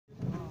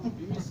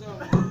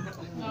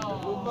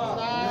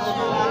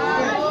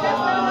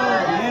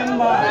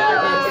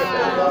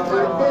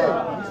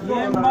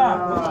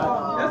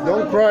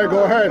Don't cry,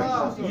 go ahead.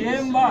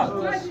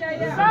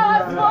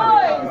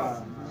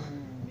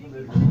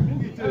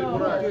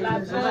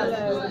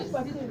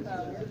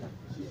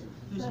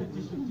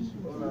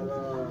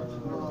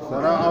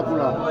 Sarah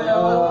Akula.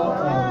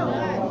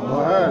 Go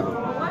ahead.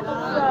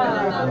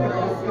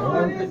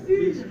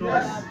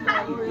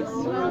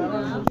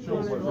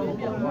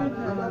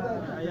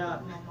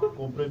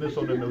 Comprenez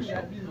son émotion.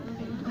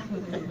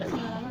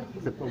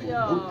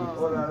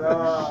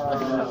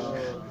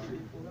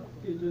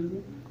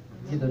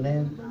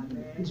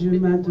 Dieu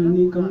m'a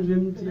donné, comme je vais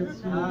me dire.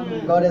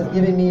 God has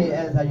given me,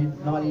 as I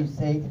normally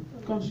say.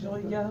 Quand je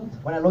regarde,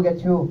 when I look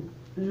at you,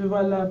 je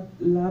vois la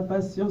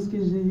patience que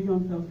j'ai eue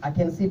envers. I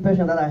can see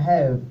passion that I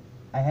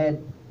had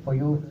for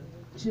you.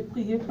 Je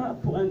priais pas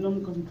pour un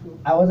homme comme toi.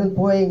 I wasn't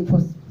praying for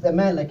a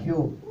man like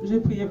you. Je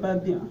priais pas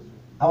bien.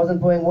 I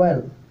wasn't praying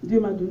well. Dieu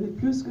m'a donné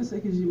plus que ce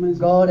que j'imagine.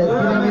 God has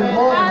given me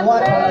more than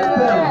what I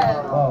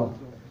expected. Wow.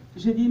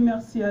 Je dis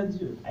merci à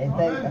Dieu. I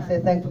say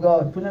thanks to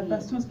God pour la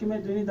patience qu'il m'a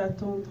donné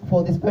d'attendre.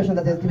 For this passion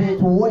that has given me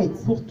to wait.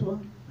 Pour toi.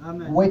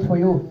 Amen. Wait for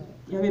you.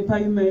 Il n'y avait pas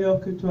eu meilleur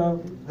que toi.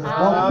 There's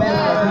no best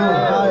like you.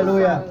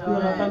 Hallelujah. Il n'y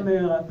aura pas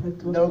meilleur après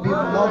toi. There will be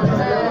no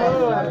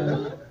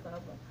best.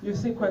 Je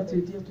sais quoi te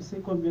dire, tu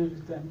sais combien je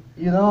t'aime.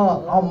 You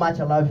know how much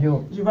I love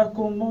you. Je vois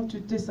comment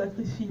tu t'es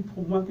sacrifié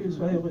pour moi que je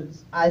sois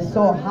heureuse. I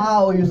saw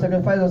how you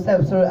sacrifice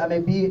yourself so I may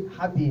be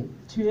happy.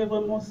 Tu es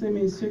vraiment ce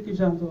monsieur que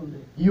j'entendais.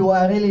 You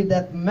are really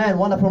that man,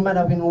 wonderful man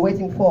I've been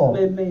waiting for.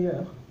 Le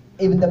meilleur.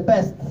 Even the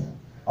best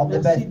of the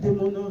best. Merci de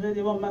m'honorer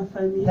devant ma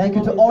famille. Thank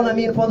you to honor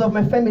me in front of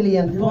my family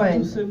and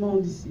friends.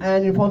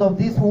 And in front of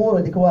this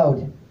world, the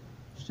crowd.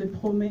 Je te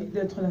promets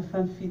d'être la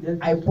femme fidèle.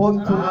 I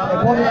promise to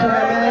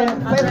remain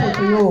faithful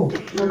to you.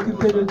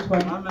 M'occuper de toi.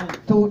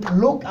 To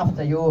look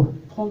after you.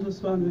 Prendre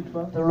soin de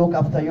toi. To look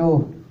after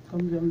you.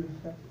 Comme j'aime le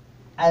faire.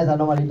 As I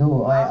normally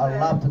do, I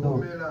love to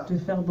do. De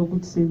faire beaucoup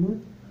de sémoule.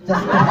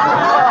 Just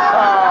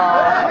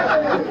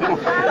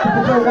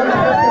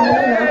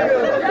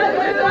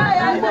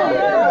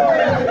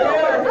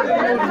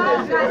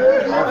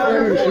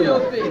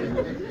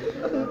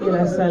Et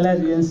la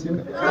salade, bien sûr.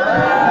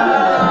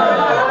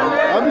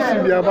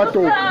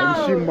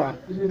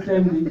 Je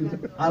t'aime, Dieu.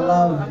 I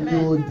love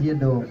you, dear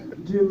Lord.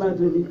 Dieu m'a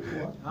donné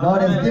toi.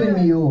 God has given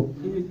me you.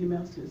 Et je dis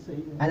merci,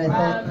 Seigneur. And I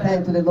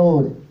thank to the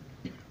Lord.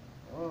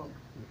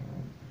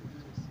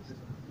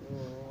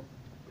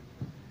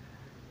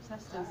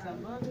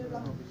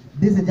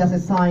 This is just a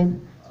sign.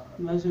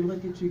 J'aimerais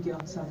que tu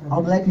gardes ça. I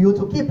would like you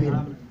to keep it.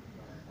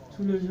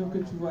 Tout le jour que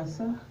tu vois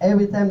ça,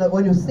 every time that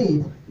when you see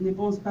it, ne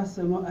pense pas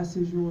seulement à ce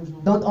jour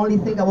aujourd'hui. Don't only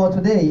think about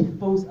today.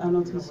 Pense à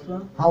notre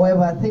histoire.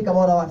 However, think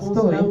about our pense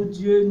story. Là où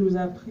Dieu nous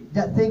a pris.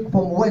 Just think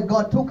from where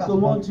God took us.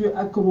 Comment from. Dieu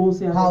a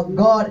commencé avec how nous.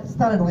 God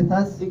started with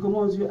us. Et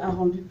comment Dieu a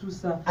rendu tout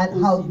ça and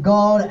possible. how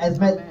God has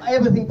made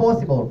everything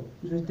possible.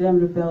 Je t'aime,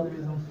 le Père de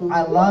mes enfants.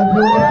 I love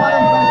you, the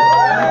Father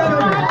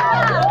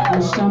of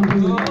my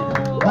children.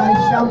 My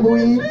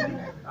Shambui.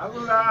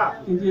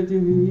 Que Dieu te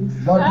bénisse.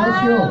 God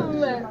bless you.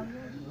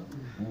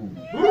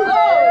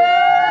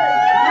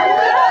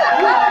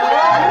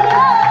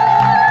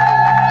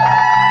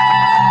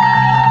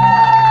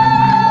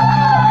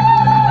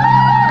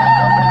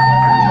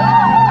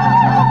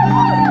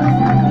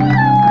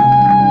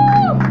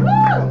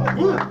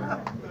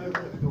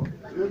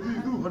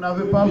 Vous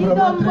n'avez pas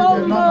vraiment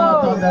traité, non,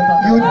 attendez.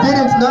 You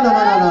didn't, no.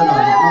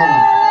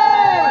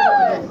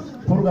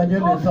 Pour gagner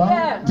le temps.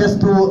 Just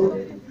to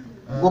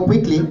go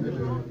quickly.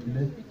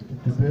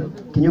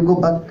 Can you go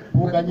back?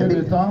 Pour gagner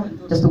le temps.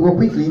 Just to go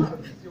quickly.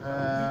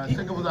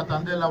 Ce que vous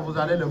attendez là, vous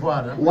allez le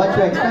voir. Hein? What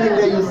you're expecting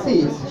there, you see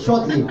it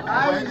shortly. Vous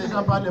voyez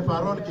déjà par les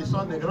paroles qui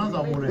sont des grands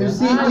amoureux. You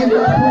see, even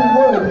through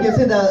words, you can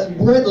see the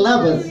great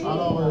lovers.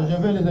 Alors, je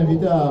vais les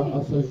inviter à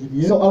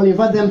s'agenouiller. So I'll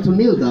invite them to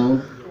kneel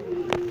down.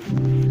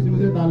 Si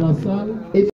vous êtes dans la salle,